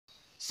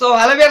So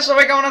hello viewers,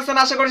 সবাই কেমন আছেন?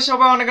 আশা করি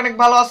সবাই অনেক অনেক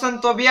ভালো আছেন।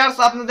 তো ভিউয়ার্স,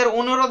 আপনাদের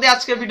অনুরোধে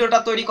আজকের ভিডিওটা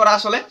তৈরি করা।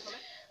 আসলে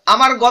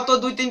আমার গত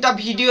 2-3টা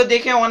ভিডিও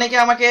দেখে অনেকে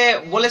আমাকে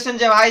বলেছেন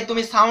যে ভাই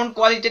তুমি সাউন্ড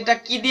কোয়ালিটিটা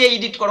কি দিয়ে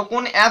এডিট করো,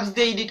 কোন অ্যাপস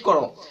দিয়ে এডিট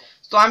করো।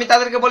 তো আমি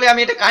তাদেরকে বলি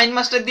আমি এটা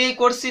কাইনমাস্টার দিয়েই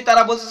করছি।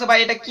 তারা বলতেছে ভাই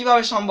এটা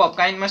কিভাবে সম্ভব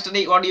কাইনমাস্টার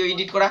দিয়ে অডিও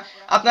এডিট করা।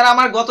 আপনারা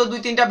আমার গত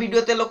 2-3টা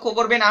ভিডিওতে লক্ষ্য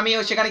করবেন, আমি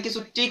সেখানে কিছু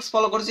ট্রিক্স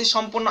ফলো করেছি,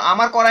 সম্পূর্ণ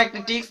আমার করা একটা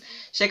ট্রিক্স।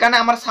 সেখানে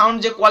আমার সাউন্ড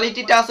যে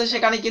কোয়ালিটিটা আছে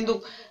সেখানে কিন্তু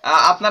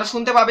আপনারা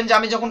শুনতে পাবেন যে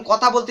আমি যখন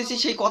কথা বলতেছি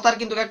সেই কথার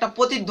কিন্তু একটা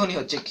প্রতিধ্বনি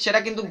হচ্ছে, সেটা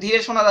কিন্তু ধীরে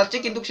শোনা যাচ্ছে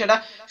কিন্তু সেটা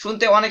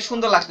শুনতে অনেক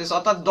সুন্দর লাগতেছে,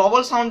 অর্থাৎ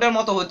ডবল সাউন্ডের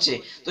মতো হচ্ছে।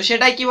 তো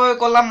সেটাই কিভাবে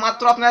করলাম,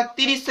 মাত্র আপনারা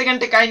 30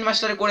 সেকেন্ডে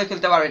কাইনমাস্টারে করে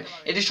ফেলতে পারবেন।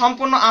 এটি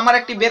সম্পূর্ণ আমার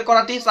একটি বের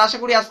করা টিপস। আশা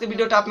করি আজকে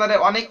ভিডিওটা আপনাদের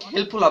অনেক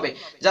হেল্পফুল হবে,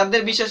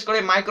 যাদের বিশেষ করে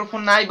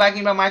মাইক্রোফোন নাই বা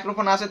কিংবা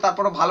মাইক্রোফোন আছে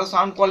তারপরও ভালো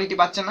সাউন্ড কোয়ালিটি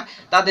পাচ্ছেন না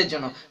তাদের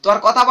জন্য। তো আর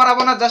কথা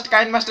বাড়াবো না, জাস্ট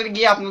কাইনমাস্টারে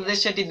গিয়ে আপনাদের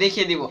সেটি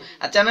দেখিয়ে দিব।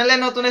 আর চ্যানেলে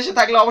নতুন এসে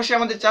থাকলে অবশ্যই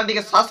আমাদের চ্যানেলটিকে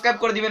সাবস্ক্রাইব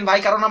করে দিবেন ভাই,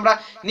 কারণ আমরা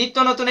নিত্য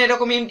নতুন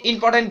এরকম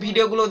ইম্পর্টেন্ট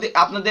ভিডিওগুলো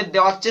আপনাদের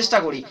দেওয়ার চেষ্টা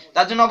করি।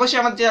 তার জন্য অবশ্যই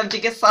আমাদের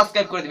চ্যানেলটিকে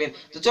সাবস্ক্রাইব করে দিবেন।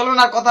 তো চলুন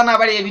আর কথা না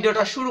বাড়িয়ে এই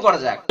ভিডিওটা শুরু করা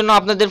যাক। জন্য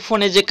আপনাদের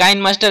ফোনে যে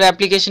কাইনমাস্টার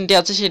অ্যাপ্লিকেশনটি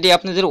আছে সেটি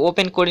আপনাদের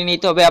ওপেন করে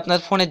নিতে হবে। আপনার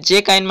ফোনে যে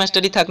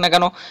কাইনমাস্টারই থাক না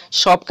কেন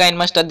সব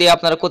কাইনমাস্টার দিয়ে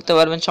আপনারা করতে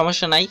পারবেন,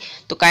 সমস্যা নাই।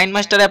 তো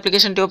কাইনমাস্টার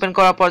অ্যাপ্লিকেশনটি ওপেন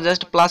করার পর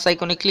জাস্ট প্লাস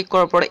আইকনে ক্লিক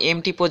করার পর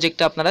এমটি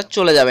প্রজেক্টে আপনারা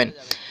চলে যাবেন।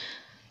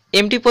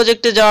 এমটি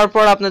প্রজেক্টে যাওয়ার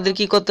পর আপনাদের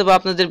কি করতে হবে,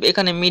 আপনাদের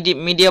এখানে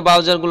মিডিয়া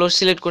ব্রাউজারগুলো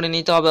সিলেক্ট করে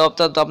নিতে হবে,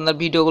 অর্থাৎ আপনার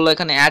ভিডিওগুলো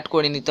এখানে অ্যাড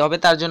করে নিতে হবে।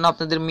 তার জন্য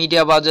আপনাদের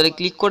মিডিয়া ব্রাউজারে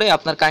ক্লিক করে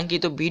আপনার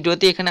কাঙ্ক্ষিত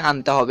ভিডিওতে এখানে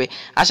আনতে হবে।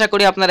 আশা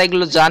করি আপনারা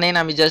এগুলো জানেন,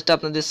 আমি জাস্ট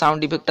আপনাদের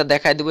সাউন্ড ইফেক্টটা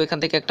দেখাই দেবো। এখান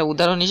থেকে একটা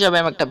উদাহরণ হিসাবে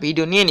আমি একটা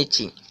ভিডিও নিয়ে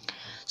নিচ্ছি।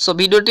 সো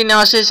ভিডিওটি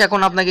নেওয়া শেষ। এখন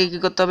আপনাকে কি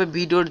করতে হবে,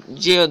 ভিডিওর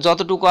যে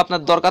যতটুকু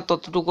আপনার দরকার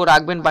ততটুকু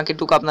রাখবেন,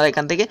 বাকিটুকু আপনারা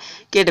এখান থেকে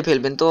কেটে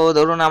ফেলবেন। তো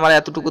ধরুন আমার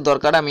এতটুকু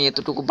দরকার, আমি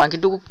এতটুকু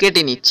বাকিটুকু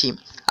কেটে নিচ্ছি।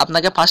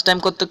 আপনাকে ফার্স্ট টাইম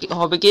করতে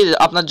হবে কি,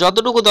 আপনার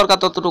যতটুকু দরকার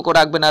ততটুকু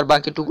রাখবেন আর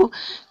বাকিটুকু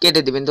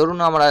কেটে দিবেন। ধরুন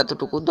আমার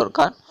এতটুকু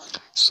দরকার,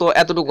 সো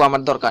এতটুকু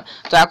আমার দরকার।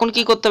 তো এখন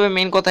কি করতে হবে,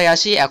 মেইন কথায়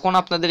আসি। এখন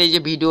আপনাদের এই যে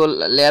ভিডিও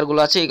লেয়ারগুলো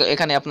আছে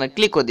এখানে আপনার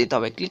ক্লিক করে দিতে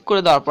হবে। ক্লিক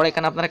করে দেওয়ার পর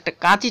এখানে আপনারা একটা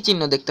কাঁচি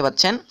চিহ্ন দেখতে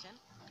পাচ্ছেন।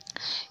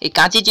 এই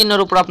কাঁচি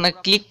চিহ্নের উপর আপনারা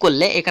ক্লিক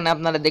করলে এখানে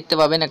আপনারা দেখতে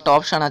পাবেন একটা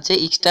অপশন আছে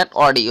এক্সট্রাক্ট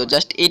অডিও।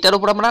 জাস্ট এটার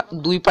উপর আপনারা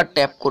দুইবার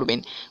ট্যাপ করবেন,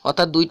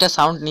 অর্থাৎ দুইটা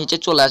সাউন্ড নিচে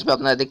চলে আসবে,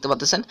 আপনারা দেখতে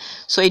পাচ্ছেন।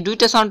 সো এই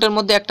দুইটা সাউন্ডের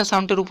মধ্যে একটা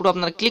সাউন্ডের উপর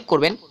আপনারা ক্লিক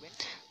করবেন।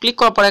 ক্লিক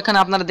করার পর এখানে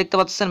আপনারা দেখতে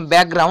পাচ্ছেন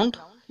ব্যাকগ্রাউন্ড,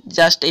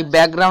 জাস্ট এই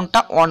ব্যাকগ্রাউন্ডটা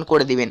অন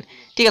করে দিবেন।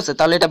 ঠিক আছে,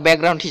 তাহলে এটা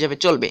ব্যাকগ্রাউন্ড হিসেবে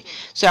চলবে।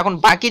 সো এখন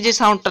বাকি যে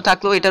সাউন্ডটা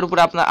থাকলো এটার উপর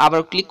আপনারা আবার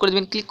ক্লিক করে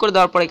দিবেন। ক্লিক করে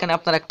দেওয়ার পর এখানে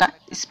আপনারা একটা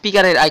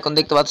স্পিকারের আইকন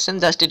দেখতে পাচ্ছেন,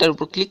 জাস্ট এটার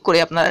উপর ক্লিক করে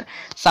আপনার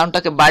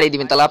সাউন্ডটাকে বাড়িয়ে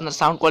দিবেন, তাহলে আপনার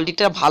সাউন্ড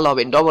কোয়ালিটিটা ভালো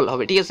হবে, ডবল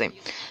হবে। ঠিক আছে,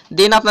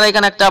 দেন আপনারা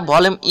এখানে একটা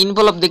ভলিউম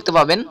ইনভলভ দেখতে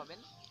পাবেন।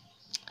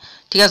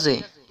 ঠিক আছে,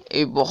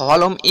 এই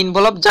ভলিউম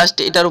ইনভলভ জাস্ট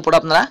এটার উপর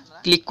আপনারা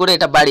ক্লিক করে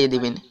এটা বাড়িয়ে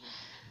দিবেন।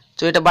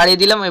 তো এটা বাড়িয়ে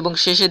দিলাম এবং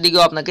শেষের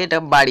দিকেও আপনাকে এটা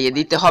বাড়িয়ে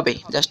দিতে হবে,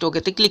 জাস্ট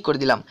ওকেতে ক্লিক করে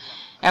দিলাম।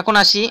 এখন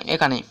আসি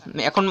এখানে,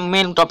 এখন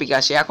মেন টপিকে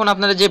আসি। এখন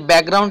আপনারা যে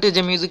ব্যাকগ্রাউন্ডে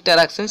যে মিউজিকটা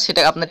রাখছেন সেটা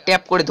আপনার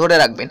ট্যাপ করে ধরে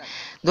রাখবেন।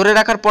 ধরে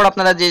রাখার পর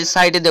আপনারা যে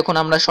সাইডে দেখুন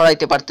আমরা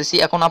সরাইতে পারতেছি।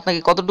 এখন আপনাকে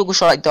কতটুকু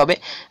সরাইতে হবে,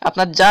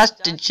 আপনার জাস্ট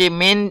যে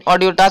মেন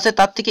অডিওটা আছে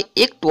তার থেকে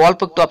একটু অল্প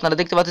একটু আপনারা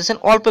দেখতে পাচ্ছেন,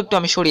 অল্প একটু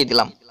আমি সরিয়ে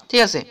দিলাম।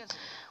 ঠিক আছে,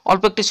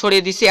 অল্প একটু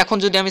সরিয়ে দিছি। এখন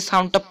যদি আমি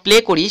সাউন্ডটা প্লে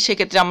করি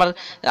সেক্ষেত্রে আমার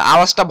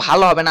আওয়াজটা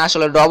ভালো হবে না,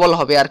 আসলে ডবল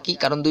হবে আর কি,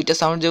 কারণ দুইটা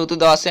সাউন্ড যেহেতু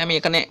দেওয়া আছে। আমি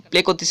এখানে প্লে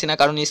করতেছি না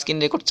কারণ স্ক্রিন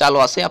রেকর্ড চালু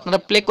আছে, আপনারা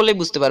প্লে করলেই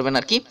বুঝতে পারবেন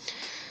আর কি।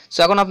 সো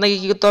এখন আপনাকে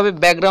কি করতে হবে,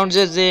 ব্যাকগ্রাউন্ড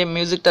যে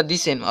মিউজিকটা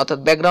দিচ্ছেন অর্থাৎ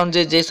ব্যাকগ্রাউন্ড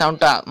যে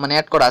সাউন্ডটা মানে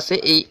অ্যাড করা আছে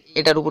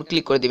এটার উপর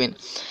ক্লিক করে দিবেন।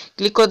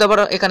 ক্লিক করে দেওয়ার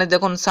এখানে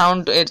দেখুন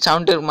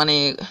সাউন্ডের মানে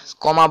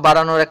কমা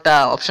বাড়ানোর একটা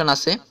অপশন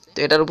আছে। তো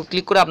এটার উপর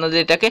ক্লিক করে আপনাদের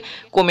এটাকে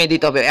কমিয়ে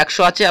দিতে হবে।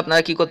 100 আছে,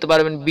 আপনারা কি করতে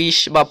পারবেন 20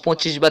 বা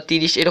 25 বা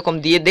 30 এরকম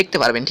দিয়ে দেখতে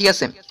পারবেন। ঠিক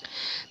আছে,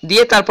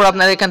 দিয়ে তারপর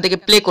আপনারা এখান থেকে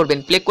প্লে করবেন।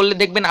 প্লে করলে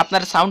দেখবেন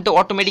আপনার সাউন্ডে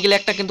অটোমেটিক্যালি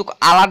একটা কিন্তু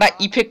আলাদা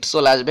ইফেক্ট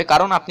চলে আসবে,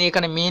 কারণ আপনি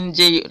এখানে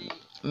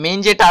মেইন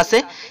যেটা আছে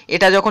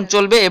এটা যখন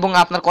চলবে এবং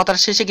আপনার কথার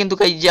শেষে কিন্তু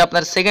এই যে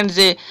আপনার সেকেন্ড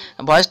যে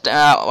ভয়েস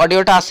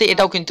অডিওটা আছে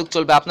এটাও কিন্তু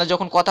চলবে। আপনার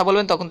যখন কথা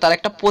বলবেন তখন তার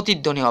একটা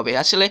প্রতিধ্বনি হবে।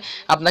 আসলে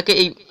আপনাকে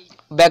এই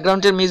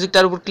ব্যাকগ্রাউন্ডের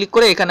মিউজিকটার উপর ক্লিক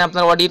করে এখানে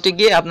আপনার অডিওতে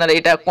গিয়ে আপনার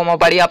এটা কমা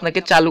বাড়িয়ে আপনাকে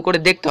চালু করে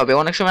দেখতে হবে।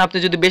 অনেক সময় আপনি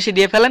যদি বেশি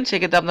দিয়ে ফেলেন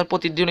সেক্ষেত্রে আপনার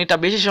প্রতিধ্বনিটা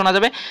বেশি শোনা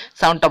যাবে,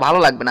 সাউন্ডটা ভালো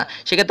লাগবে না।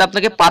 সেক্ষেত্রে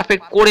আপনাকে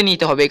পারফেক্ট করে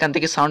নিতে হবে এখান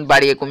থেকে সাউন্ড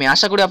বাড়িয়ে কমিয়ে।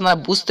 আশা করি আপনারা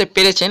বুঝতে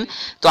পেরেছেন।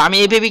 তো আমি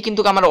এইভাবেই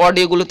কিন্তু আমার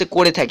অডিওগুলোতে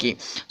করে থাকি।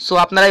 সো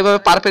আপনারা এইভাবে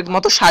পারফেক্ট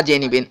মতো সাজিয়ে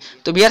নেবেন।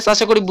 তো ভিউয়ার্স,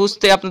 আশা করি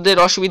বুঝতে আপনাদের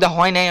অসুবিধা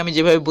হয় নাই, আমি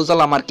যেভাবে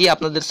বুঝালাম আর কি।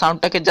 আপনাদের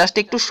সাউন্ডটাকে জাস্ট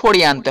একটু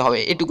সরিয়ে আনতে হবে,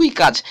 এটুকুই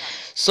কাজ।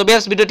 সো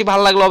ভিউয়ার্স, ভিডিওটি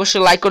ভালো লাগলে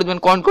অবশ্যই লাইক করে দিবেন,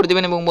 কমেন্ট করে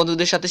দিবেন এবং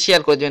বন্ধুদের সাথে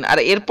শেয়ার করে দিবেন। আর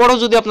এরপরও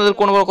যদি আপনাদের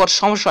কোনো প্রকার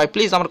সমস্যা হয়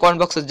প্লিজ আমার কমেন্ট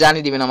বক্সে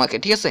জানিয়ে দিবেন আমাকে।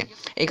 ঠিক আছে,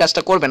 এই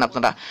কাজটা করবেন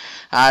আপনারা।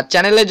 আর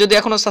চ্যানেলে যদি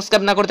এখনো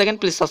সাবস্ক্রাইব না করে থাকেন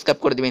প্লিজ সাবস্ক্রাইব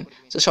করে দিবেন।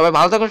 তো সবাই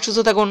ভালো থাকুন, সুস্থ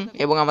থাকুন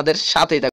এবং আমাদের সাথেই থাকুন।